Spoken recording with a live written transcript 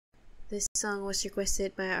This song was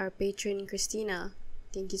requested by our patron Christina.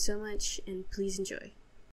 Thank you so much and please enjoy.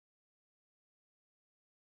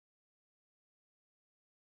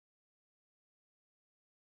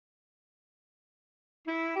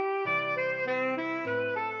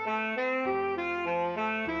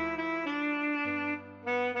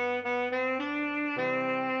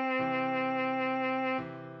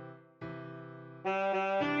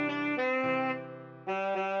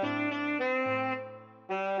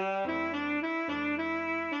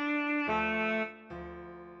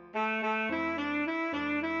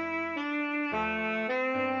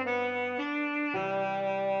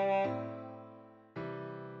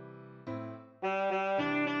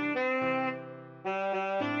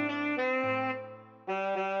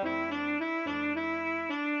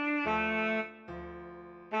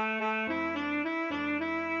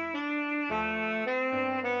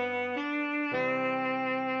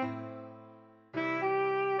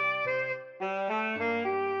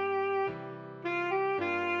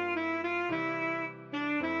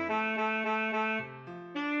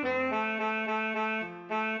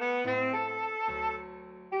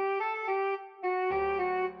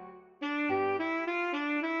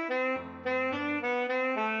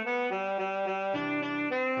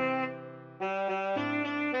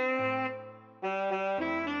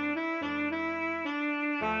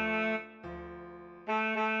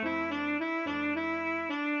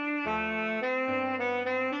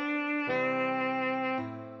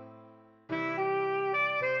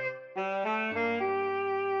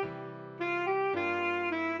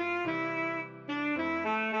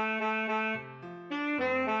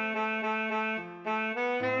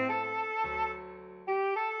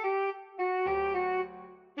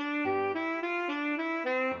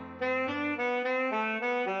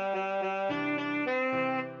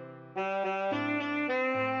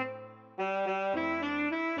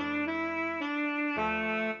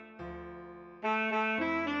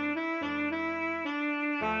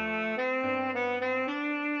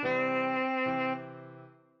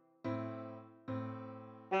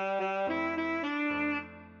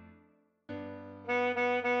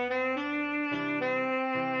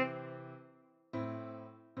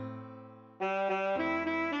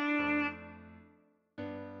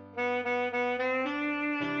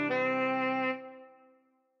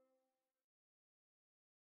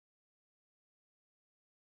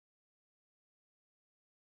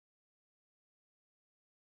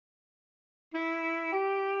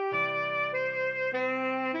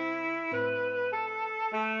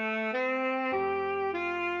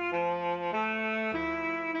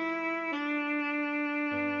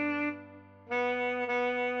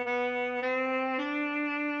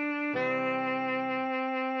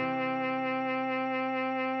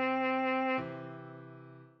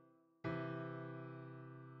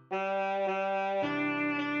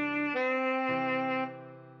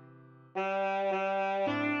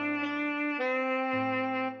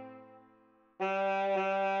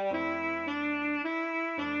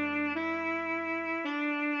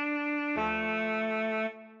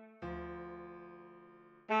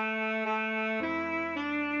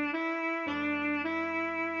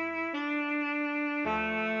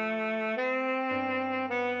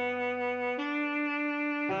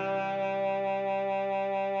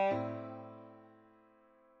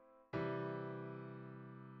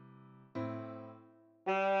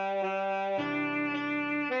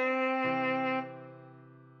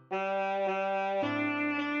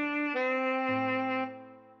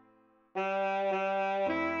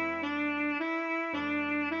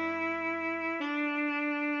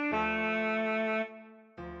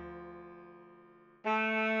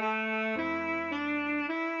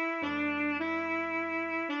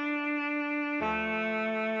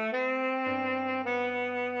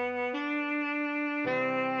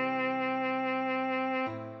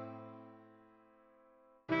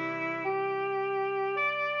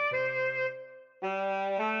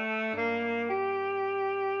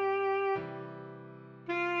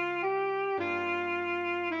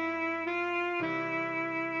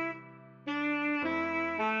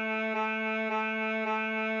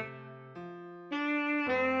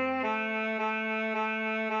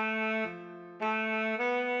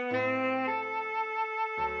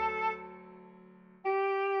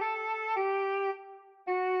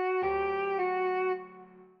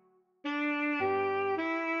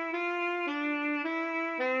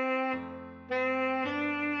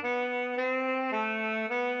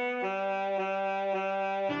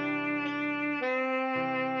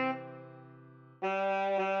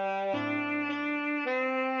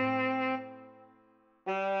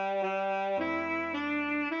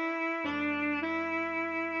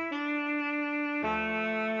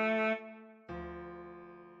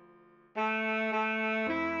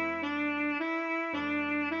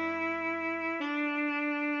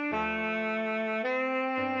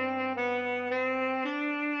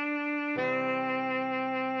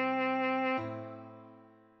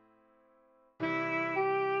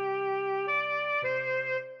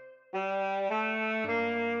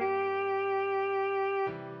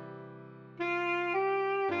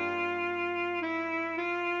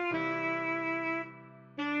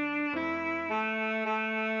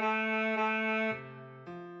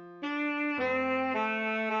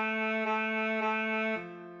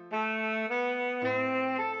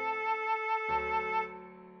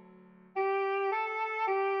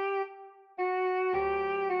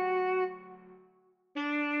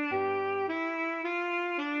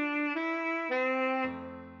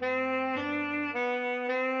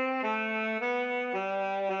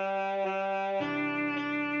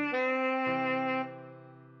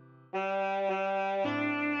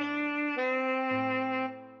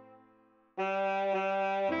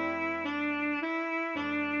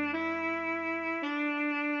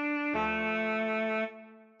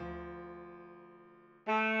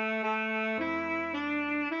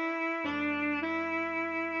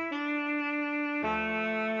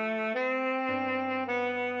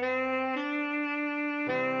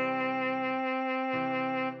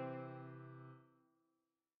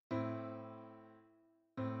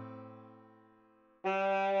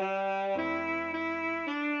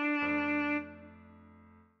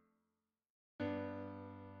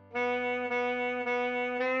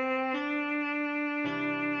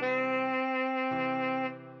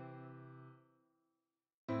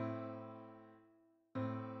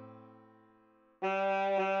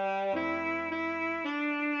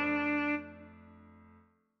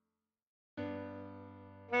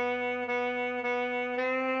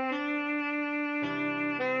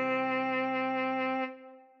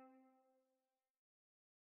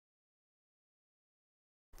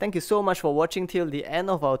 Thank you so much for watching till the end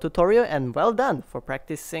of our tutorial, and well done for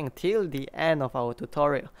practicing till the end of our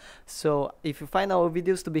tutorial. So if you find our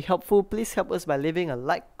videos to be helpful, please help us by leaving a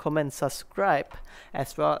like, comment, subscribe,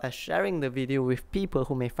 as well as sharing the video with people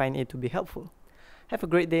who may find it to be helpful. Have a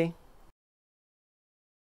great day.